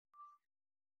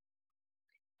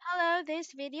Hello,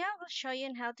 this video will show you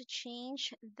on how to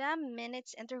change the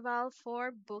minutes interval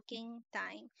for booking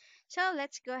time. So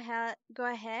let's go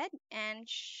ahead and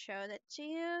show that to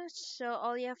you. So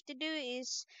all you have to do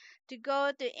is to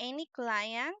go to any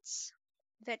clients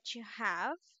that you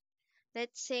have.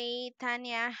 Let's say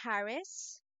Tanya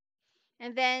Harris.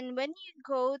 And then when you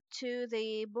go to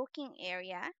the booking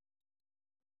area,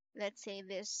 let's say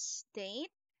this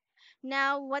date.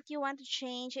 Now, what you want to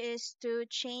change is to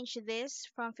change this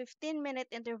from 15-minute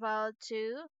interval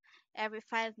to every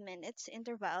 5 minutes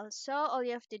interval. So all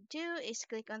you have to do is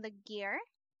click on the gear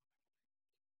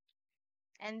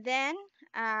and then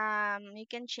you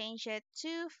can change it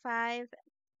to 5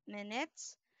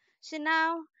 minutes. So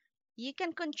now you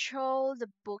can control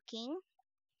the booking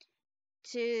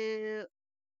to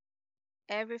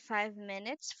every 5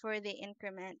 minutes for the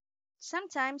increment.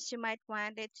 Sometimes you might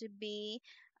want it to be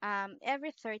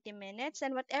every 30 minutes,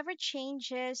 and whatever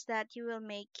changes that you will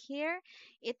make here,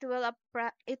 it will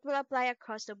apply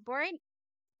across the board.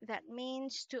 That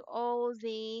means to all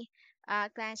the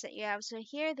clients that you have. So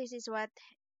here, this is what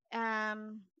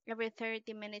every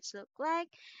 30 minutes look like,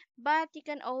 but you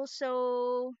can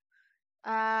also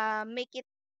make it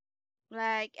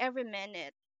like every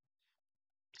minute.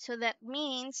 So that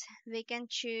means they can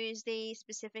choose the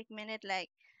specific minute like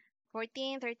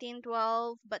 14, 13,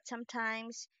 12, but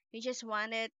sometimes you just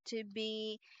want it to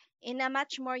be in a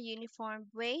much more uniform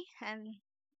way, and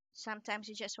sometimes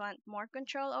you just want more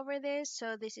control over this.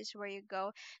 So this is where you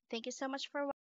go. Thank you so much for watching.